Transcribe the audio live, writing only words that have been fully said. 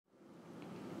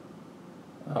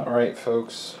Alright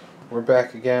folks, we're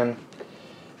back again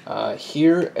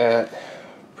here at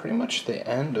pretty much the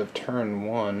end of turn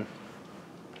 1.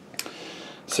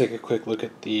 Let's take a quick look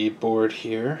at the board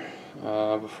here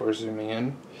before zooming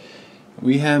in.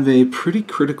 We have a pretty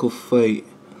critical fight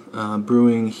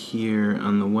brewing here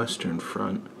on the western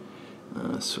front.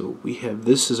 So we have,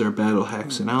 this is our battle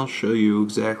hex, and I'll show you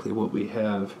exactly what we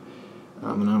have.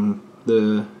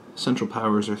 The central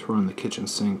powers are throwing the kitchen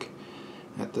sink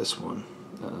at this one.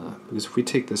 Because if we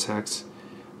take this hex,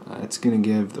 it's going to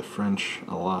give the French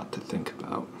a lot to think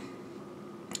about.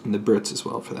 And the Brits as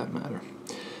well, for that matter.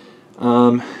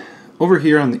 Over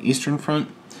here on the eastern front,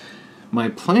 my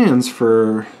plans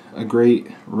for a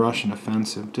great Russian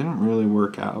offensive didn't really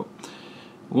work out.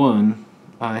 One,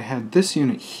 I had this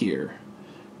unit here,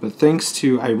 but thanks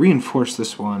to, I reinforced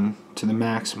this one to the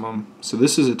maximum. So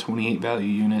this is a 28 value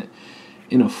unit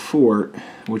in a fort,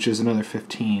 which is another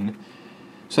 15.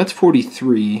 So that's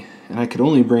 43, and I could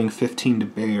only bring 15 to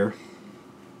bear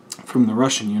from the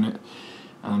Russian unit.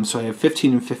 So I have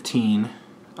 15 and 15.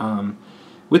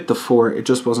 With the fort, it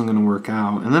just wasn't going to work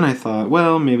out. And then I thought,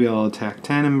 well, maybe I'll attack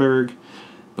Tannenberg.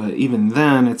 But even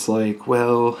then, it's like,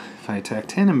 well, if I attack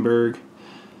Tannenberg,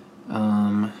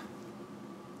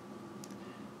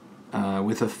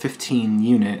 with a 15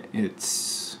 unit,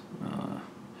 it's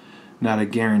not a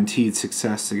guaranteed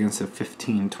success against a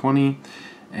 15-20.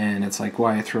 And it's like,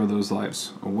 why throw those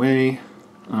lives away?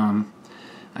 I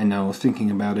know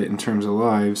thinking about it in terms of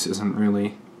lives isn't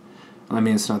really, I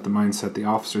mean, it's not the mindset the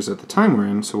officers at the time were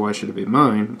in, so why should it be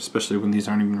mine, especially when these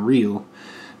aren't even real?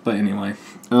 But anyway,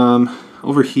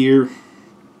 over here,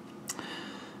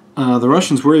 the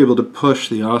Russians were able to push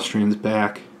the Austrians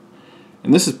back,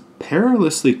 and this is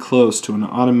perilously close to an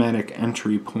automatic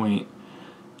entry point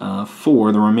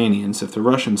for the Romanians. If the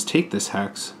Russians take this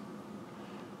hex,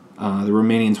 the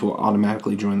Romanians will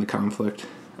automatically join the conflict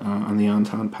on the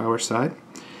Entente power side.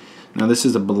 Now this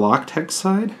is a blocked hex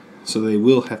side, so they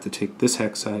will have to take this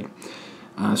hex side.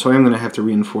 So I am going to have to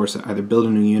reinforce it, either build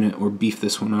a new unit or beef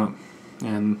this one up.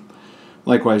 And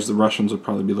likewise, the Russians will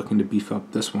probably be looking to beef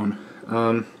up this one.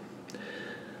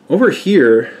 Over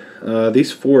here,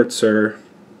 these forts are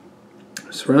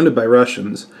surrounded by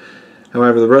Russians.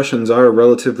 However, the Russians are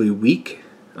relatively weak,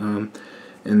 and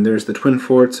there's the twin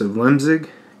forts of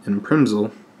Leipzig and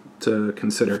Przemysl to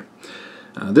consider.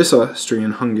 This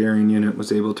Austrian-Hungarian unit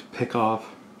was able to pick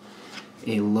off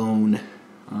a lone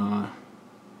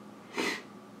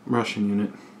Russian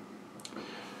unit.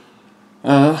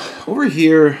 Over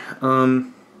here, I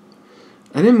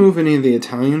didn't move any of the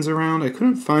Italians around. I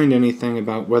couldn't find anything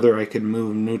about whether I could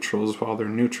move neutrals while they're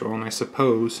neutral, and I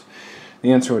suppose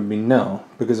the answer would be no,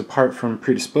 because apart from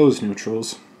predisposed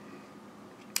neutrals,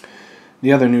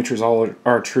 the other neutrals all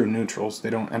are true neutrals. They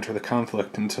don't enter the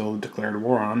conflict until declared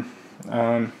war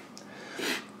on.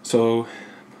 So,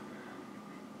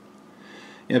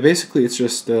 yeah, basically it's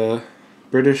just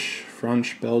British,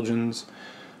 French, Belgians,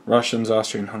 Russians,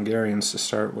 Austrian, Hungarians to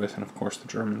start with, and of course the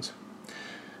Germans.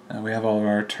 We have all of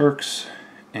our Turks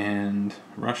and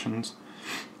Russians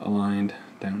aligned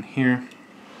down here.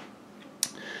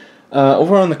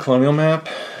 Over on the colonial map,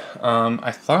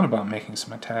 I thought about making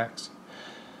some attacks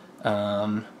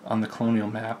on the colonial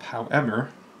map. However,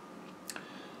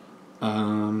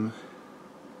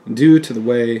 due to the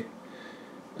way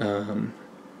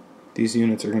these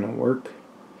units are going to work,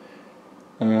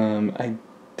 I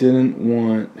didn't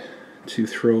want to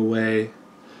throw away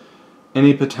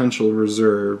any potential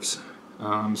reserves,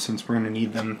 since we're going to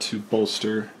need them to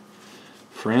bolster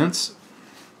France.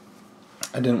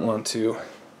 I didn't want to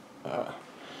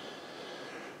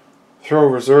throw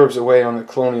reserves away on the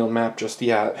colonial map just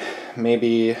yet.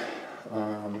 Maybe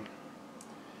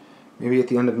maybe at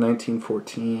the end of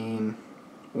 1914,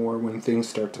 or when things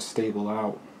start to stable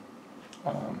out.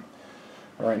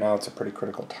 Right now it's a pretty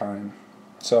critical time.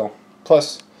 So,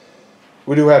 plus,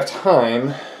 we do have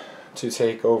time to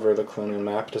take over the colonial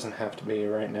map. It doesn't have to be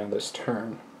right now this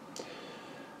turn.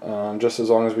 Just as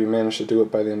long as we manage to do it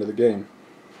by the end of the game.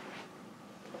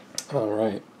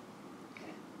 Alright.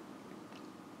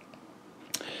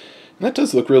 That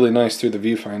does look really nice through the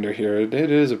viewfinder here. It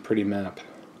is a pretty map.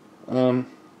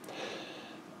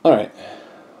 Alright,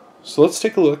 so let's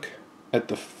take a look at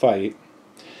the fight.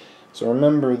 So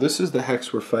remember, this is the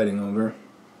hex we're fighting over.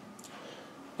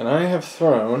 And I have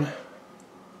thrown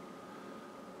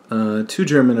 2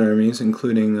 German armies,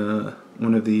 including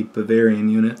one of the Bavarian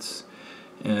units,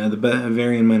 the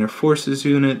Bavarian Minor Forces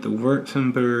unit, the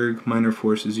Württemberg Minor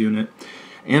Forces unit,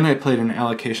 and I played an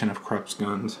allocation of Krupp's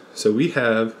guns. So we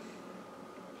have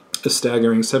a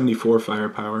staggering 74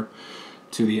 firepower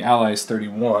to the Allies'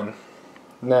 31.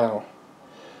 Now,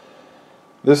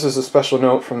 This is a special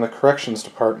note from the corrections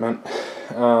department.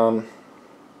 I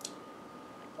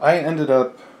ended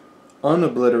up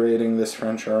unobliterating this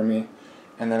French army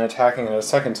and then attacking it a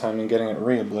second time and getting it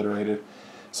re-obliterated.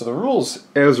 So the rules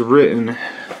as written,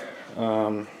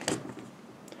 I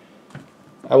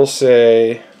will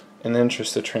say, in the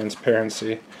interest of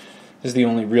transparency, is the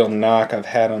only real knock I've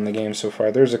had on the game so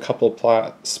far. There's a couple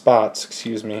of spots,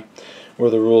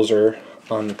 where the rules are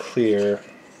unclear.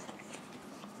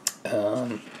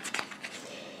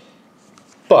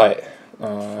 But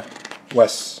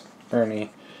Wes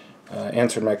Ernie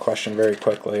answered my question very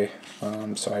quickly,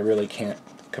 so I really can't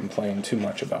complain too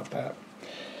much about that.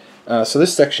 So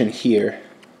this section here,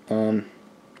 only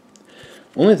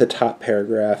the top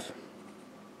paragraph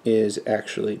is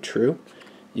actually true.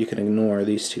 You can ignore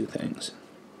these two things.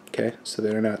 Okay, so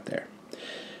they're not there.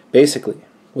 Basically,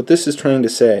 what this is trying to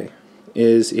say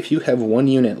is if you have one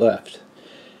unit left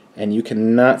and you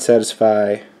cannot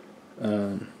satisfy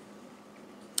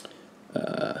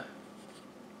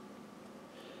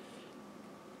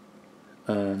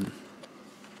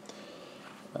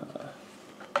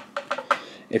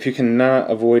if you cannot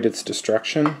avoid its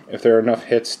destruction, if there are enough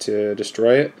hits to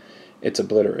destroy it, it's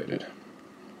obliterated.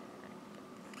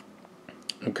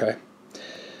 Okay.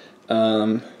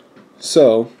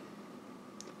 So,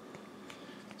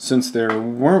 since there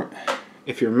weren't,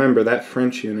 if you remember that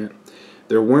French unit,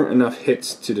 there weren't enough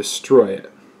hits to destroy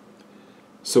it,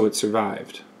 so it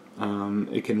survived.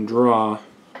 It can draw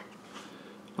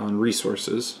on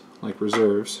resources, like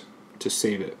reserves, to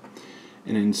save it.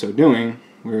 And in so doing,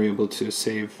 we were able to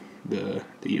save the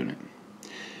unit.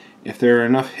 If there are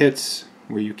enough hits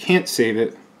where you can't save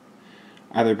it,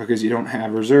 either because you don't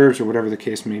have reserves or whatever the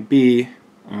case may be,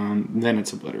 then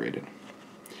it's obliterated.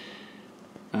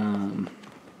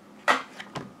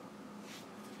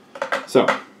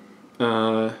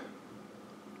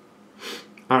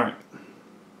 Alright.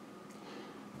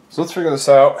 So let's figure this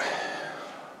out.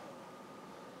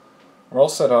 We're all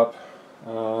set up.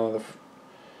 The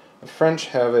French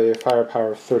have a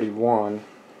firepower of 31.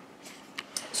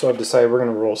 So I've decided we're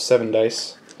going to roll 7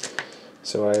 dice.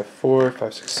 So I have 4,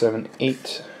 5, 6, 7,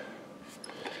 8,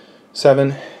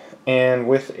 7, and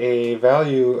with a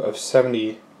value of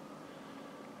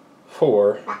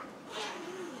 74,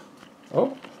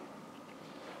 oh,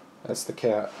 that's the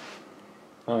cat.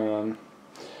 With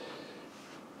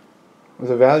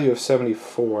a value of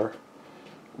 74,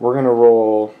 we're going to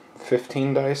roll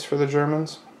 15 dice for the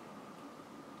Germans.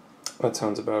 That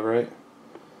sounds about right.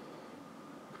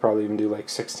 Probably even do like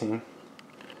 16.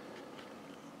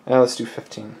 Now let's do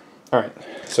 15. Alright,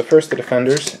 so first the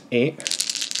defenders, 8.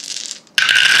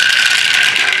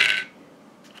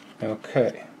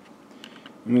 Okay.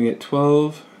 And we get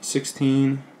 12,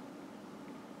 16,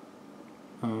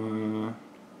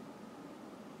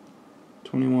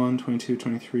 21, 22,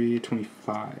 23,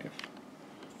 25.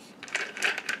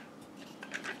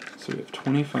 So we have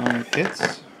 25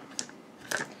 hits.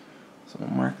 So we'll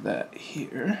mark that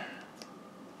here.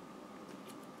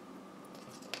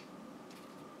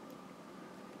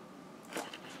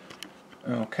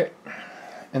 Okay,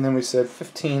 and then we said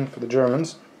 15 for the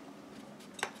Germans.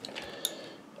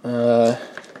 So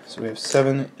we have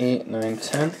 7, 8, 9,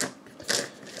 10.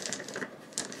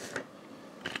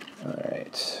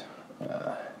 Alright. I'm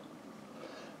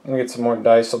going to get some more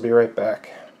dice. I'll be right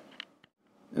back.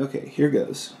 Okay, here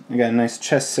goes. I got a nice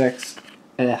chess X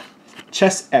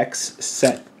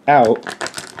set out.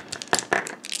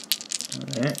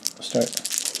 Alright, we'll start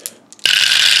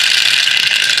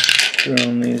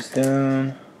throwing these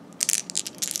down.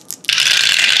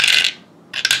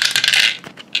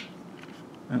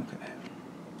 Okay.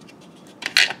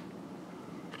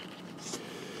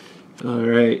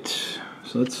 Alright,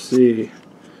 so let's see.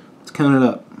 Let's count it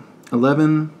up.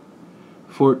 11,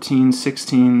 14,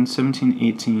 16, 17,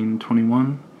 18,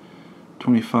 21,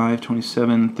 25,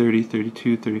 27, 30,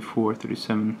 32, 34,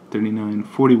 37, 39,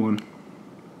 41.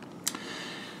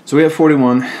 So we have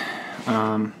 41.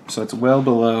 So it's well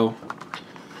below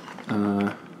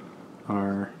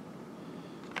our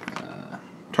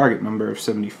target number of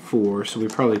 74, so we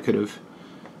probably could have,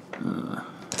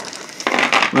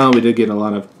 well, we did get a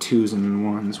lot of 2s and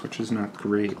 1s, which is not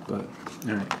great, but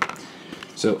alright.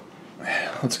 So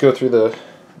let's go through the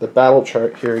battle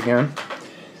chart here again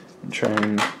and try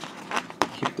and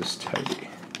keep this tidy.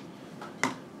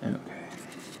 Okay.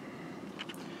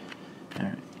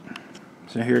 Alright.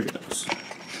 So here it goes.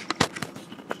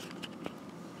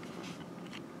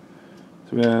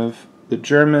 So we have the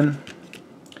German.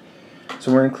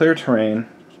 So we're in clear terrain.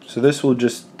 So this will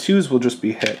just, 2s will just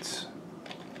be hits.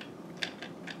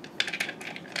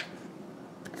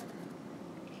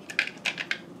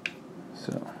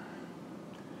 So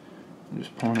I'm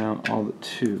just pulling out all the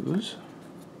 2s.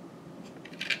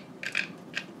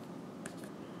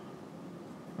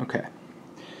 Okay.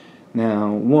 Now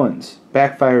 1s,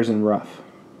 backfires in rough.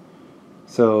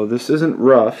 So this isn't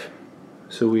rough,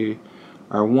 so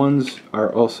our 1s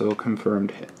are also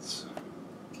confirmed hits.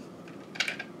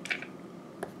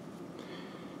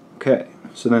 Okay,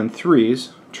 so then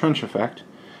 3s, trench effect.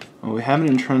 Well, we haven't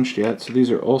entrenched yet, so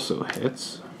these are also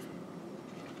hits.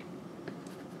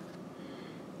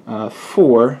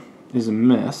 4 is a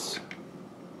miss.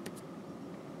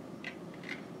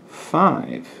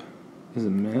 5 is a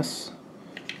miss.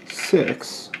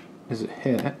 6 is a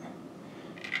hit.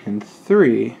 And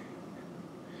 3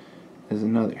 is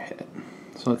another hit.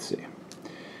 So let's see.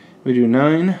 We do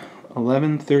 9,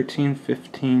 11, 13,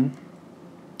 15,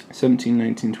 17,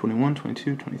 19, 21,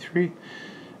 22, 23,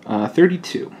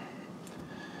 32.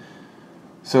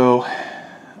 So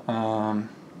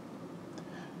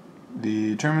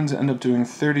the Germans end up doing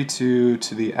 32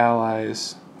 to the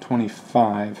Allies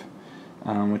 25,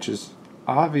 which is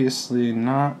obviously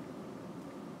not,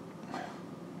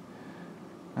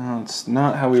 it's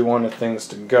not how we wanted things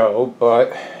to go,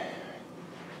 but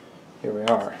here we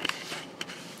are.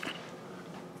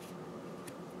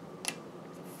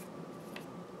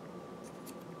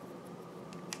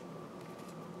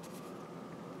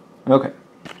 Okay.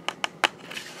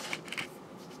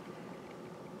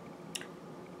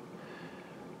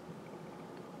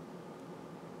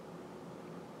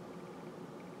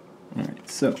 Alright,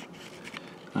 so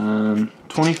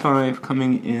 25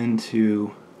 coming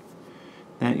into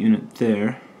that unit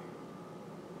there.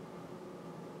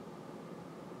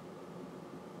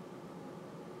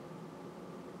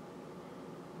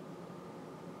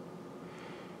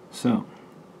 So,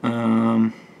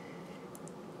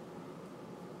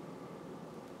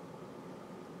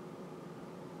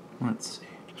 let's see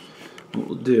what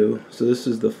we'll do. So this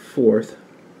is the 4th.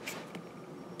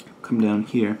 Come down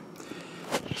here.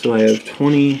 So I have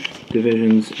 20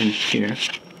 divisions in here.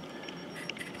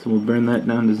 So we'll burn that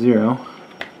down to 0.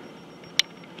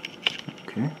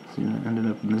 Okay, so that ended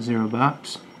up in the 0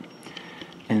 box.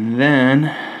 And then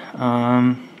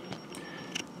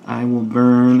I will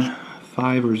burn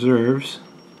 5 reserves.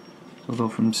 So they'll go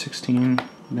from 16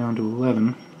 down to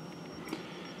 11.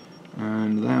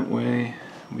 And that way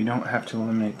we don't have to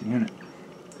eliminate the unit.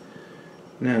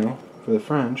 Now, for the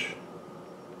French,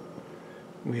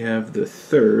 we have the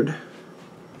 3rd.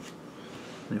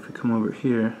 And if we come over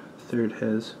here, the 3rd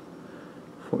has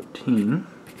 14.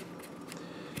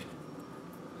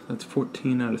 That's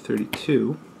 14 out of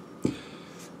 32.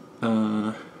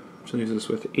 So leaves us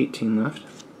with 18 left.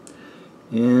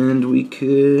 And we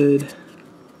could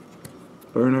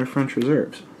burn our French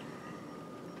reserves.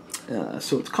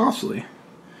 So it's costly,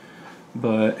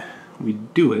 but we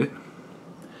do it.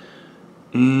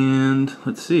 And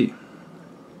let's see.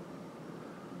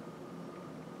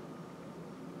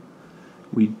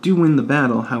 We do win the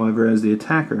battle, however, as the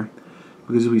attacker,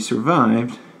 because we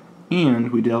survived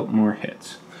and we dealt more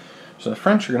hits. So the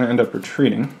French are going to end up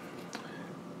retreating.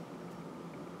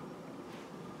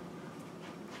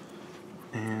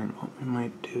 And what we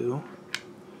might do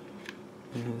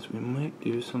is we might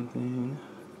do something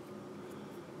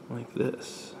like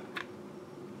this.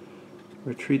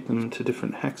 Retreat them to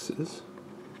different hexes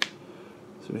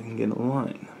so we can get a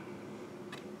line.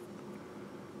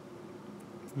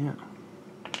 Yeah.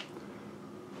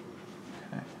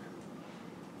 Okay.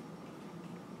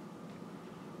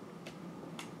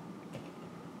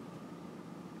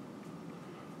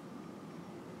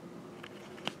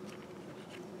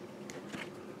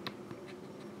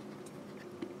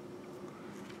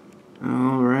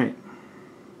 All right.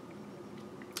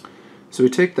 So we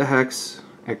take the hex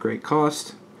at great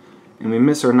cost, and we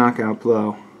miss our knockout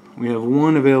blow. We have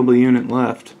 1 available unit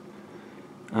left,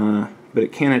 but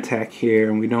it can attack here,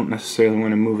 and we don't necessarily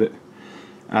want to move it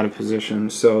out of position.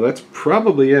 So that's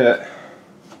probably it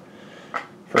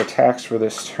for attacks for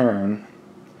this turn.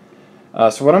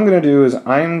 So what I'm going to do is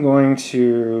I'm going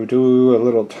to do a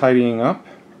little tidying up,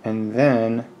 and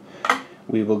then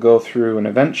we will go through an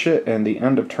event sheet and the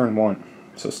end of turn 1.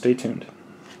 So stay tuned.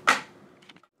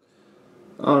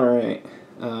 Alright,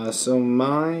 so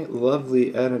my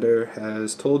lovely editor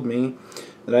has told me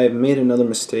that I have made another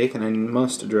mistake and I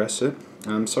must address it.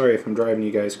 I'm sorry if I'm driving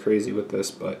you guys crazy with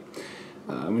this, but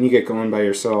when you get going by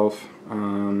yourself,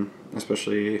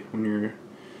 especially when you're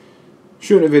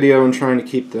shooting a video and trying to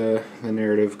keep the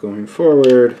narrative going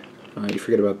forward, you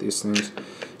forget about these things.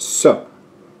 So,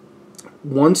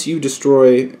 once you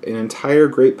destroy an entire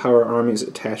Great Power Army's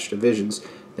attached divisions,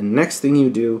 the next thing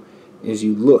you do is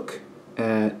you look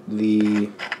at the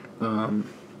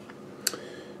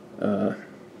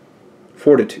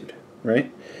fortitude,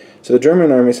 right? So the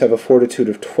German armies have a fortitude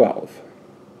of 12.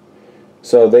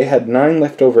 So they had 9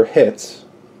 leftover hits,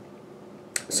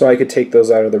 so I could take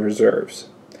those out of the reserves.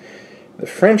 The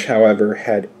French, however,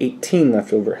 had 18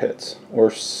 leftover hits,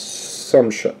 or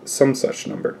some such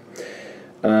number,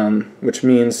 which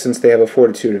means since they have a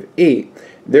fortitude of 8,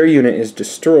 their unit is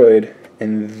destroyed,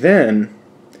 and then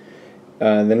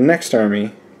the next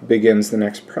army begins the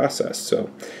next process. So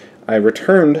I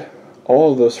returned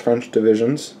all of those French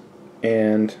divisions,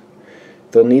 and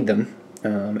they'll need them,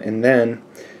 and then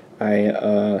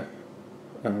I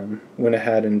went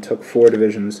ahead and took 4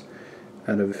 divisions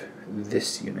out of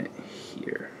this unit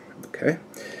here. Okay,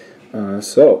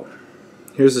 so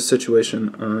here's the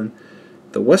situation on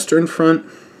the Western Front.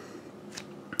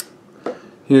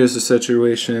 Here's the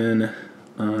situation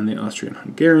on the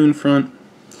Austrian-Hungarian front,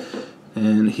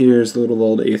 and here's the little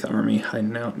old 8th Army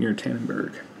hiding out near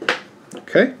Tannenberg.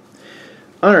 Okay,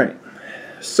 all right,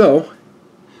 so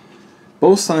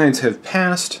both sides have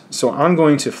passed, so I'm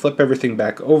going to flip everything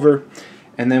back over,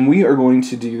 and then we are going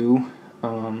to do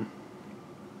an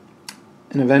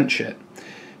event chit.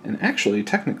 And actually,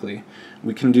 technically,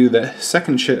 we can do the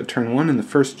second chit of turn 1 and the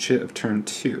first chit of turn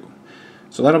 2.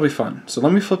 So that'll be fun. So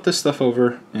let me flip this stuff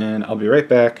over, and I'll be right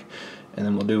back, and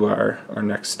then we'll do our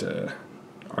next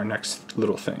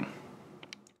little thing.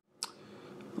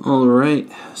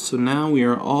 Alright, so now we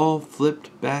are all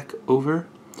flipped back over.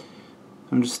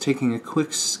 I'm just taking a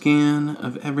quick scan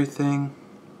of everything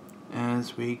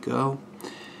as we go.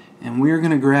 And we're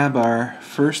going to grab our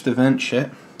first event chit.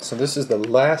 So this is the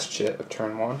last chit of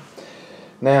turn 1.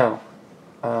 Now,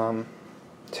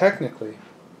 technically,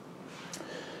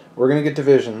 we're going to get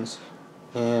divisions,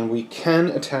 and we can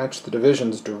attach the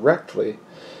divisions directly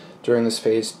during this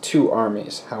phase to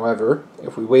armies. However,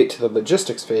 if we wait to the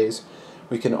logistics phase,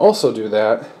 we can also do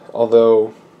that,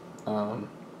 although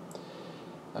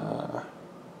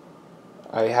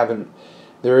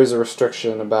there is a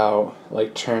restriction about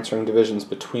like transferring divisions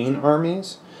between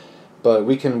armies, but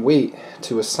we can wait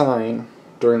to assign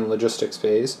during the logistics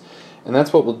phase, and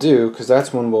that's what we'll do, because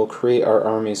that's when we'll create our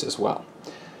armies as well.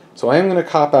 So I am going to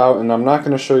cop out, and I'm not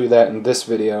going to show you that in this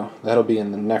video. That'll be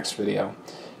in the next video.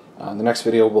 The next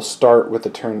video will start with the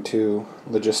turn 2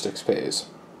 logistics phase.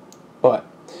 But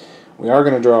we are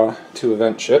going to draw 2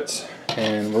 event chits,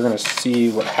 and we're going to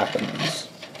see what happens.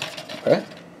 Okay?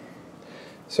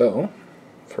 So,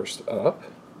 first up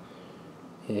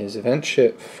is event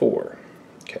chit 4.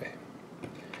 Okay.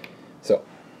 So,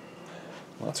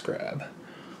 let's grab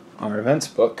our events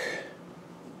book.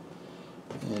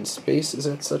 And space is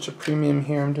at such a premium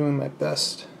here, I'm doing my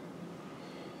best.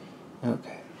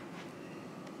 Okay.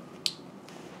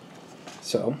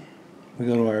 So, we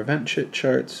go to our event chit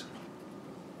charts.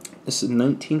 This is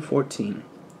 1914,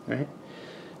 right?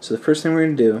 So the first thing we're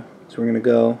going to do is we're going to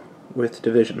go with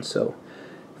division. So,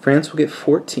 France will get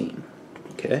 14,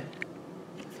 okay?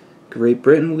 Great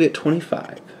Britain will get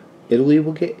 25. Italy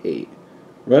will get 8.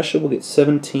 Russia will get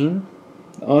 17.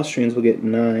 The Austrians will get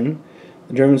 9.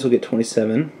 The Germans will get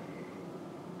 27.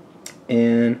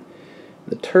 And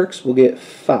the Turks will get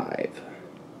 5.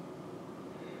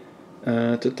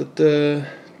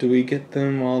 Do we get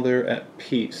them while they're at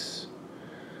peace?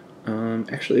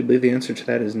 Actually, I believe the answer to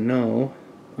that is no.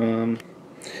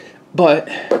 But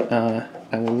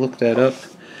I will look that up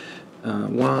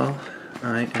while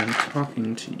I am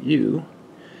talking to you,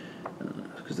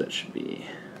 because that should be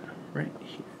right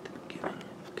here at the beginning.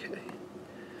 Okay.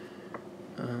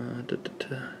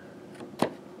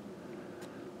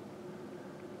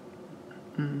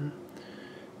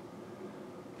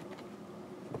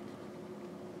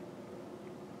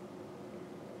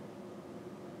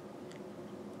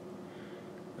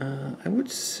 I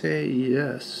would say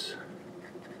yes.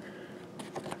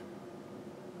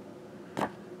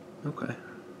 Okay.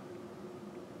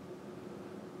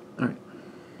 Alright.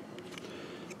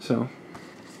 So.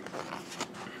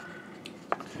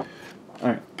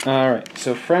 Alright.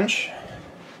 So French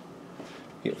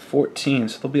get 14,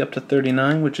 so they'll be up to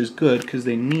 39, which is good because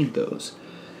they need those.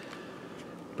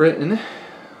 Britain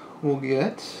will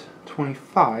get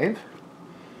 25,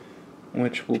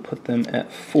 which will put them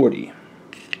at 40.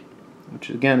 Which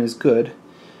again is good,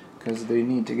 because they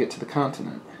need to get to the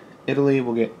continent. Italy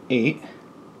will get 8.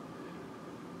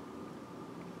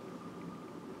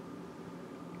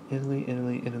 Italy.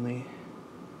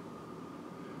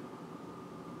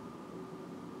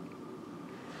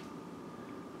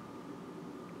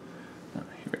 Oh,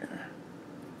 here.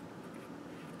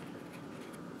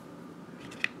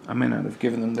 I may not have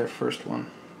given them their first one,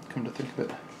 come to think of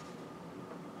it.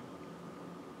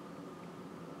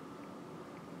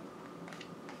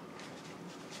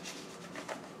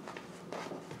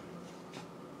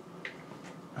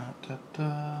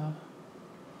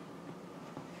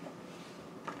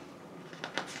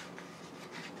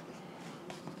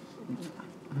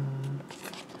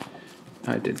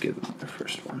 I did give them the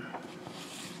first one.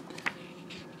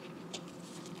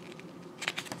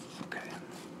 Okay.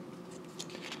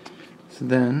 So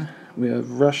then we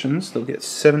have Russians. They'll get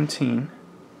 17.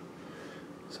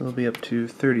 So they'll be up to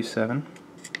 37.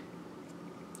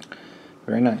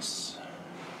 Very nice.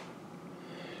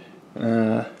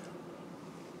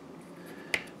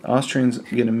 Austrians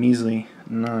get a measly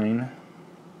 9.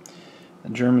 The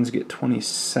Germans get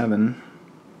 27.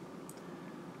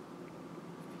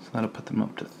 So that'll put them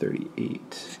up to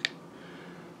 38.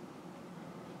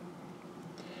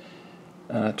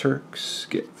 Turks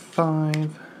get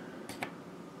 5.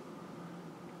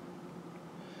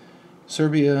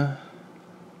 Serbia,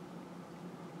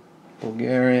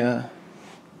 Bulgaria,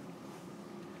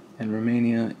 and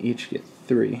Romania each get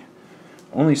 3.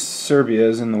 Only Serbia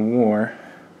is in the war,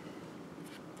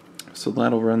 so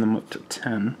that'll run them up to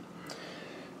 10.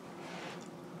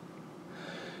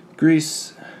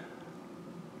 Greece,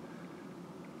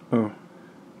 oh,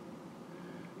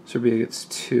 Serbia gets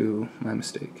 2, my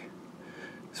mistake.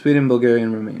 Sweden, Bulgaria,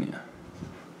 and Romania.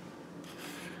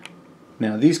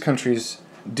 Now these countries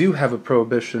do have a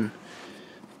prohibition.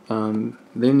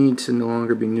 They need to no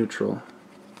longer be neutral.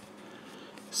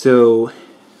 So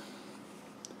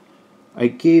I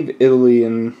gave Italy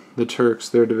and the Turks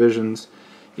their divisions,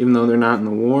 even though they're not in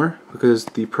the war, because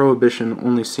the prohibition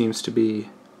only seems to be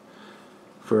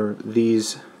for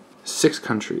these 6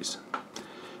 countries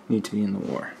need to be in the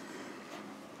war.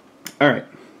 Alright,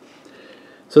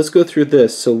 so let's go through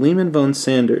this. So Lehman von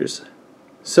Sanders.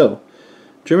 So,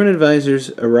 German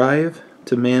advisors arrive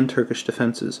to man Turkish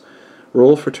defenses.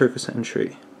 Roll for Turkish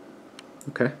entry.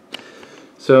 Okay,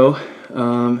 so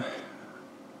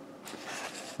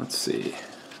let's see.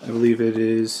 I believe it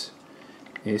is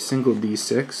a single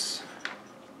d6.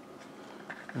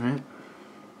 All right.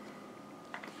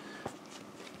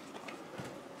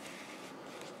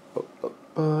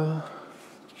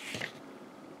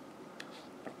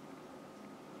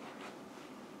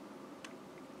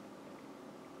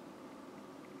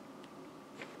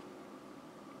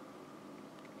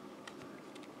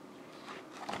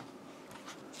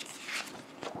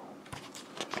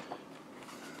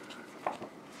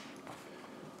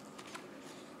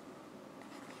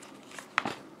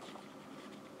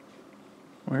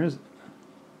 Where is it?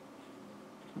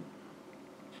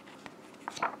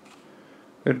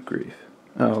 Good grief.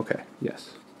 Oh, okay.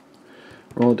 Yes.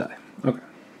 Roll a die. Okay.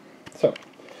 So,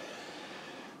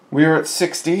 we are at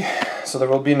 60, so there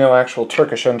will be no actual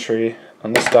Turkish entry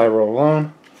on this die roll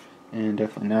alone, and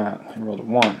definitely not. I rolled a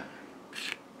 1.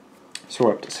 So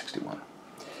we're up to 61.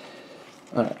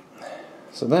 Alright.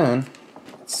 So then,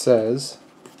 it says,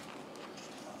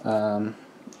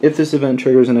 if this event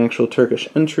triggers an actual Turkish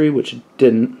entry, which it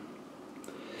didn't,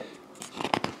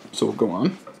 so we'll go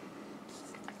on.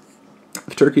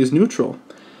 If Turkey is neutral,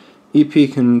 EP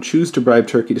can choose to bribe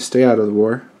Turkey to stay out of the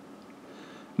war,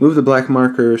 move the Black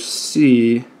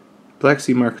Sea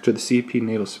marker to the CP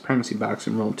naval supremacy box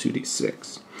and roll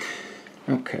 2d6.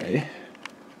 Okay.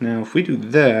 Now if we do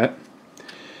that,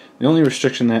 the only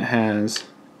restriction that has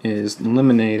is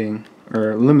limiting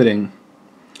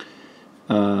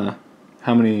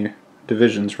how many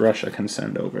divisions Russia can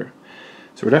send over.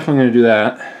 So we're definitely going to do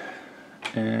that.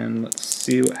 And let's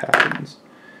see what happens.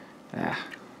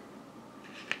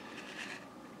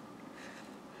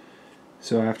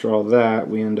 So after all that,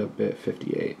 we end up at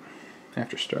 58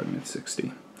 after starting at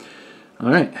 60.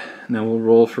 Alright, now we'll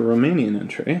roll for Romanian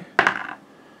entry.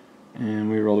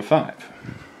 And we rolled a 5.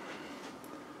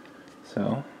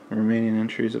 So Romanian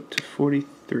entry is up to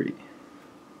 43.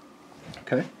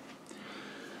 Okay.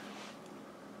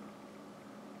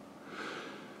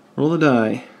 Roll a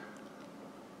die.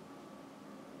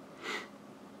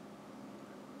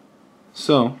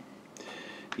 So,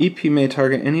 EP may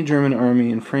target any German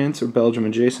army in France or Belgium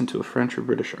adjacent to a French or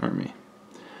British army.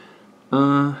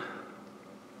 Let's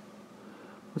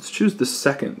choose the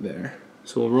second there.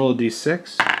 So we'll roll a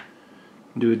d6,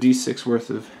 do a d6 worth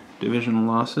of divisional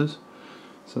losses.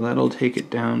 So that'll take it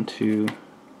down to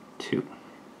 2.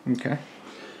 Okay.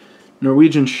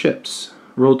 Norwegian ships.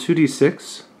 Roll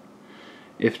 2d6.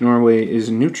 If Norway is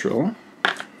neutral.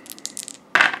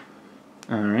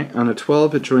 Alright, on a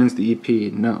 12 it joins the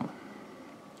EP. No.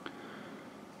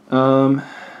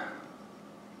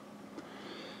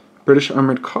 British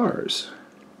armored cars.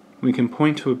 We can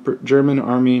point to a German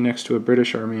army next to a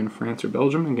British army in France or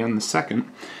Belgium, again the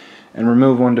second, and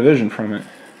remove 1 division from it.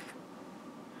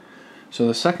 So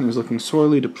the second is looking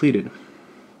sorely depleted.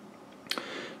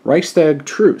 Reichstag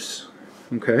truce.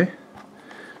 Okay.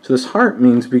 So this heart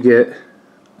means we get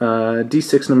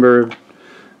d6 number of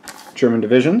German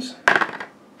divisions.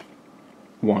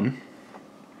 1.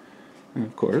 And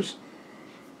of course,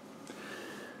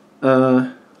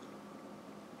 Oscar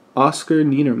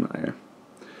Niedermeyer.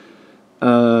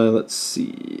 Let's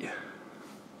see.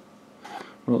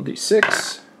 Roll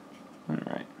d6.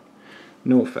 Alright.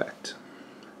 No effect.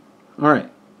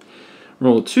 Alright.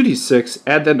 Roll 2d6.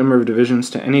 Add that number of divisions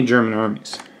to any German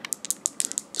armies.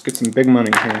 Let's get some big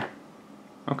money here.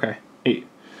 Okay. 8.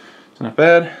 It's not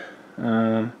bad.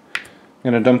 I'm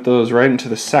going to dump those right into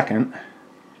the second.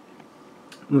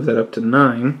 Move that up to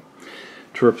 9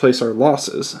 to replace our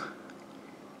losses.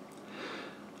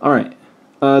 Alright.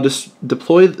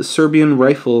 Deploy the Serbian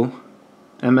Rifle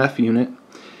MF unit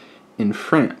in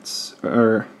France,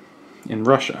 or in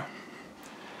Russia.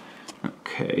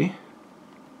 Okay.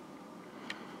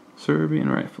 Serbian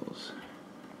Rifles.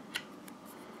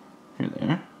 Here they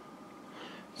are.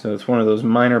 So it's one of those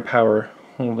minor power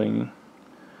holding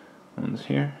ones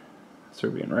here.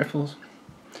 Serbian Rifles.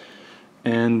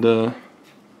 And,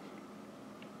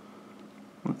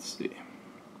 let's see.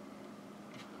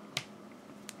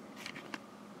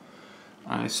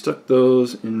 I stuck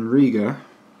those in Riga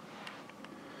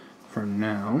for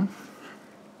now.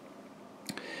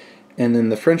 And then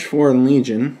the French Foreign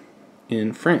Legion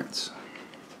in France.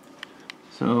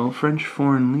 So, French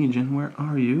Foreign Legion, where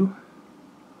are you?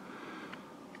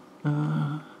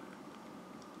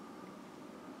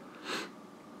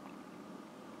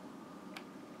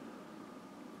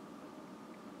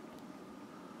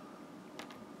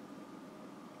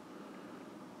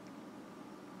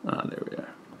 There we are.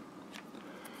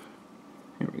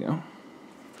 Here we go.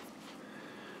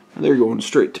 They're going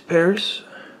straight to Paris.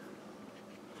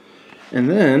 And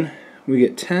then we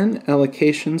get 10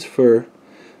 allocations for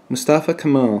Mustafa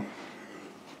Kemal.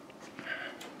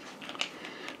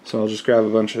 So I'll just grab a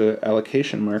bunch of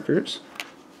allocation markers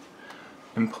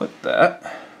and put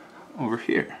that over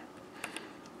here.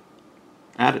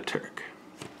 Ataturk.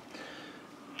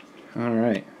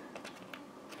 Alright.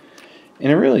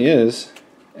 And it really is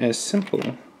as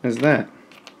simple as that.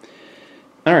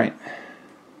 Alright.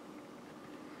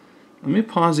 Let me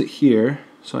pause it here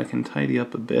so I can tidy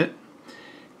up a bit.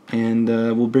 And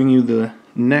we'll bring you the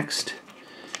next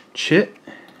chit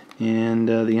and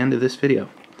the end of this video.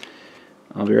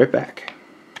 I'll be right back.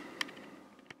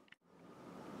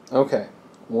 Okay,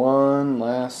 one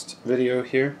last video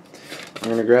here. I'm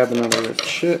going to grab another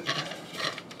chit.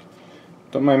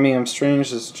 Don't mind me, I'm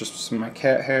strange, this is just my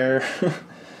cat hair.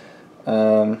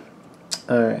 Alright,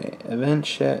 event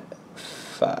chat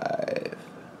 5.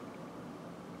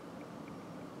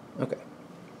 Okay.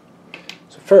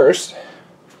 So first,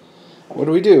 what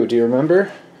do? Do you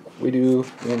remember? We do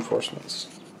reinforcements.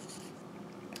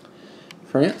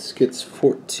 France gets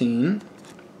 14.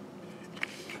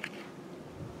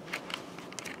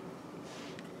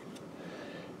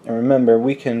 And remember,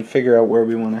 we can figure out where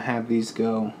we want to have these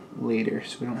go later,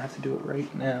 so we don't have to do it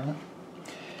right now.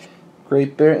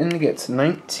 Great Britain gets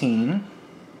 19.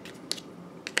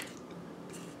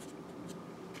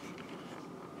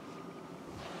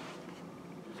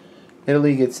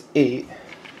 Italy gets 8.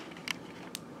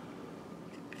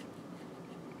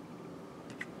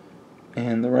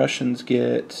 And the Russians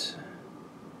get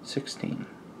 16.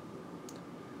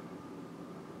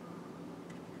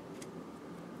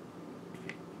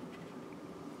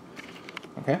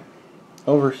 Okay.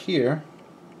 Over here,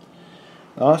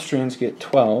 the Austrians get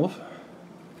 12.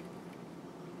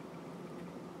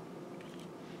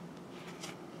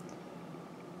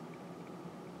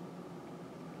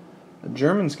 The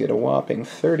Germans get a whopping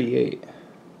 38.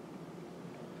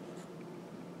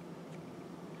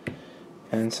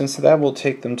 And since that will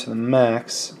take them to the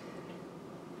max,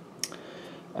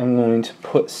 I'm going to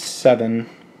put 7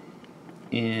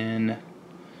 in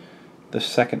the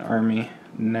second army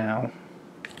now.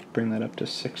 Bring that up to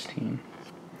 16.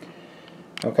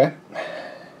 Okay.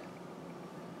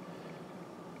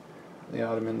 The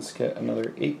Ottomans get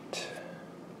another 8.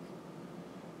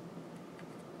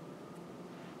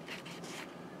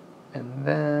 And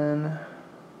then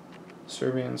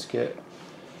Serbians get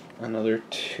another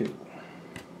 2.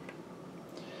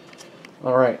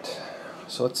 Alright,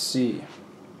 so let's see.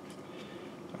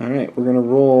 Alright, we're going to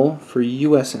roll for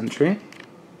US entry.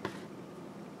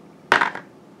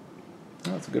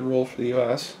 That's a good roll for the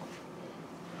US.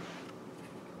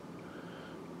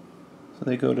 So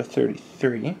they go to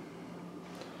 33.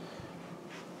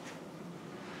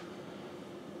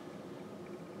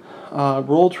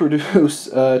 Roll to reduce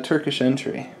Turkish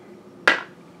entry.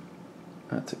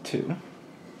 That's a 2.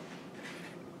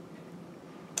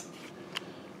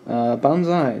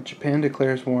 Banzai. Japan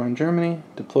declares war on Germany.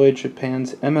 Deployed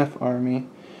Japan's MF army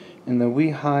in the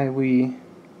Weihai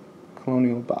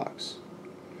colonial box.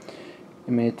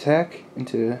 It may attack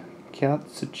into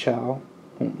Kyatsuchao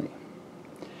only.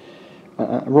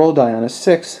 Roll die on a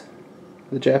 6.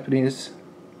 The Japanese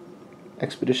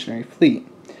Expeditionary Fleet,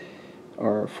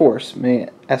 or force, may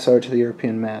SR to the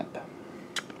European map.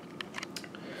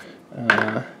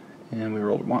 And we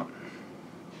rolled 1.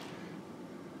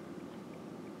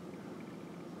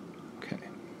 Okay.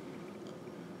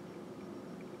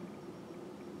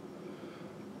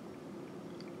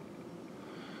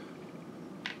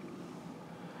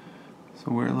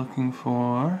 So we're looking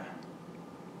for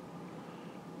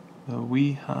the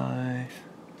Weehai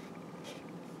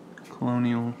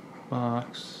colonial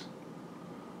box.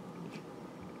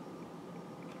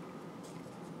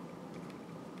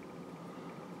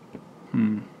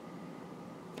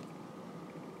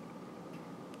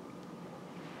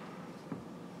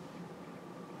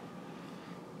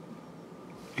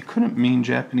 It couldn't mean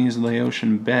Japanese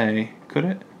Laotian Bay, could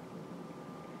it?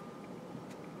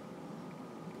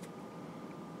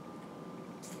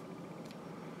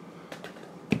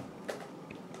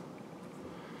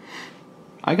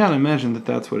 I gotta imagine that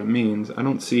that's what it means. I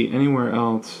don't see anywhere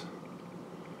else.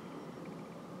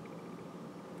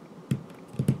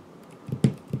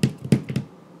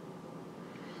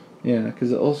 Yeah,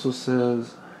 because it also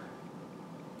says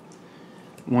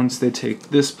once they take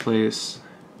this place,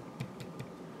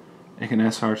 it can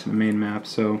SR to the main map.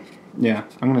 So, yeah,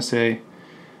 I'm going to say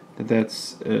that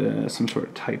that's some sort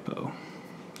of typo.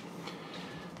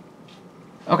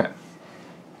 Okay.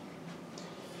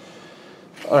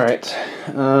 Alright.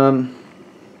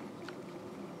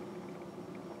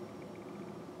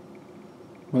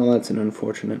 Well, that's an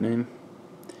unfortunate name.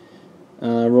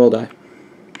 Roll die.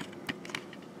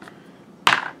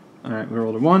 Alright, we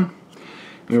rolled a 1.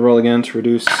 And we roll again to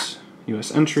reduce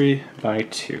US entry by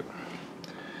 2.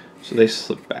 So they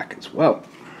slip back as well.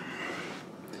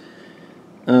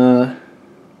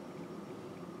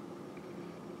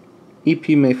 EP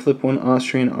may flip one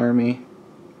Austrian army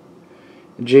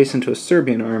adjacent to a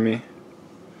Serbian army,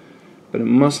 but it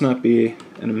must not be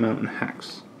in a mountain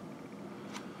hex.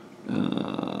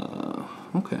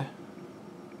 Okay.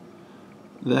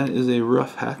 That is a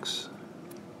rough hex.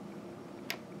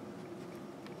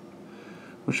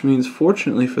 Which means,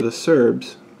 fortunately for the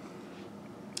Serbs,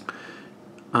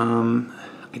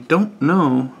 I don't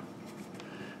know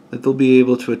that they'll be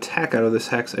able to attack out of this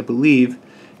hex. I believe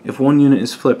if one unit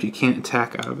is flipped, you can't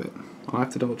attack out of it. I'll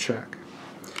have to double check.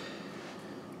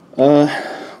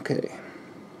 Okay.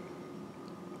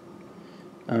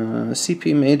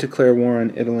 CP may declare war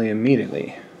on Italy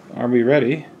immediately. Are we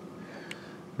ready?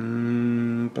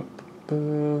 Well,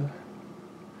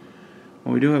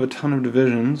 we do have a ton of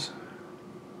divisions.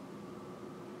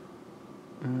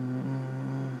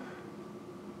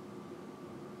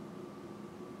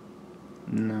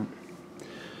 No.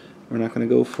 We're not going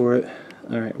to go for it.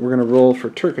 Alright, we're going to roll for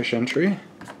Turkish entry.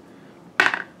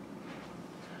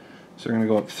 So we're going to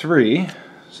go up 3.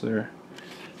 So they're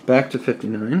back to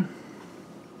 59.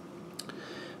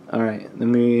 Alright,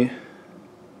 then we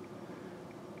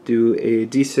do a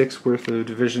D6 worth of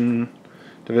divisional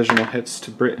hits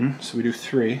to Britain. So we do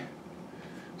 3.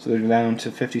 So they're down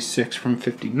to 56 from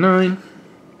 59.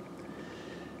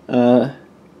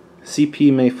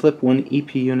 CP may flip one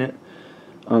EP unit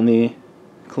on the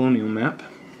colonial map.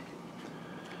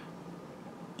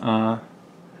 But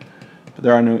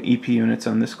there are no EP units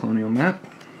on this colonial map.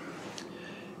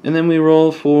 And then we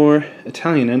roll for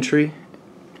Italian entry.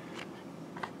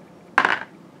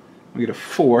 We get a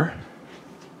 4.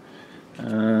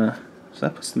 So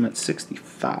that puts them at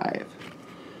 65.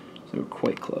 So we're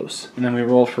quite close. And then we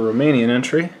roll for Romanian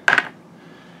entry.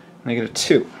 And they get a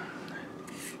 2.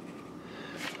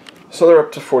 So they're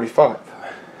up to 45.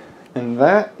 And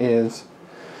that is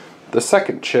the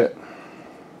second chit.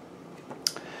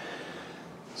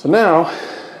 So now,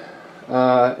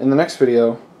 in the next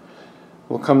video,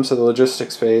 we'll come to the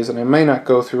logistics phase, and I may not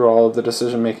go through all of the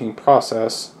decision-making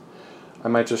process. I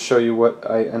might just show you what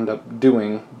I end up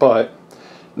doing. But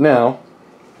now,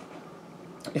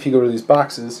 if you go to these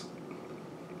boxes,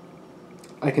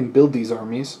 I can build these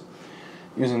armies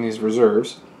using these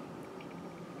reserves,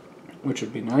 which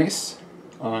would be nice.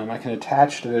 I can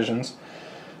attach divisions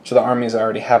to the armies I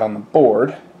already have on the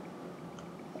board.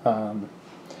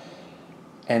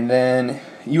 And then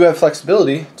you have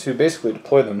flexibility to basically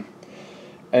deploy them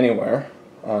anywhere.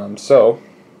 So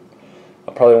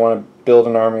I'll probably want to build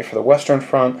an army for the Western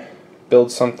Front,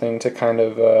 build something to kind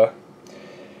of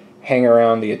hang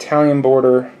around the Italian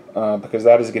border, because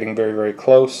that is getting very, very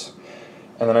close.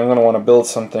 And then I'm going to want to build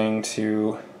something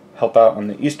to help out on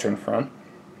the Eastern Front.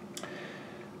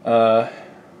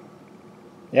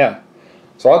 Yeah,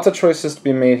 So lots of choices to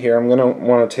be made here. I'm going to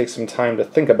want to take some time to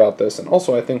think about this, and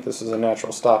also I think this is a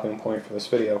natural stopping point for this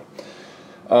video.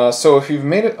 So if you've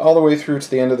made it all the way through to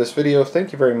the end of this video,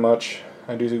 thank you very much.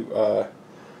 I do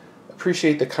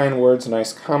appreciate the kind words and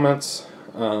nice comments.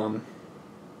 So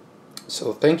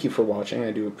thank you for watching.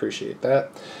 I do appreciate that.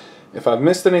 If I've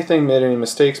missed anything, made any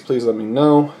mistakes, please let me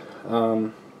know. I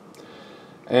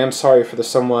am sorry for the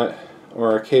somewhat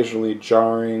or occasionally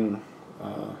jarring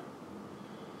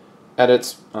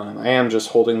edits. I am just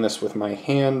holding this with my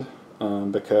hand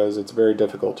because it's very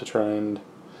difficult to try and,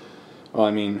 well,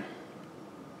 I mean,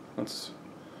 let's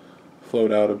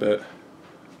float out a bit.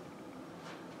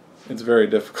 It's very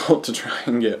difficult to try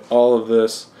and get all of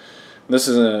this. This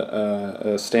is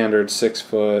a standard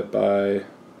 6-foot by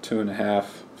 2.5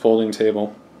 folding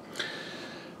table.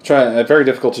 Very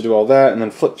difficult to do all that and then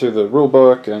flip through the rule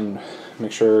book and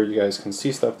make sure you guys can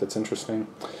see stuff that's interesting.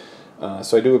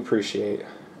 So I do appreciate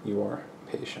your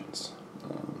patience.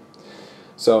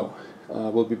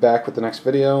 We'll be back with the next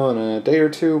video in a day or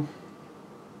two.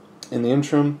 In the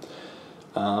interim,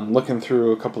 looking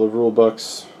through a couple of rule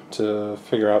books to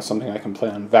figure out something I can play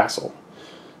on Vassal.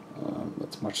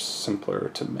 That's much simpler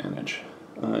to manage.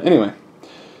 Anyway,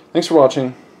 thanks for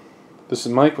watching. This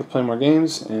is Mike with Play More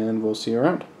Games, and we'll see you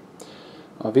around.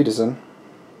 Auf Wiedersehen.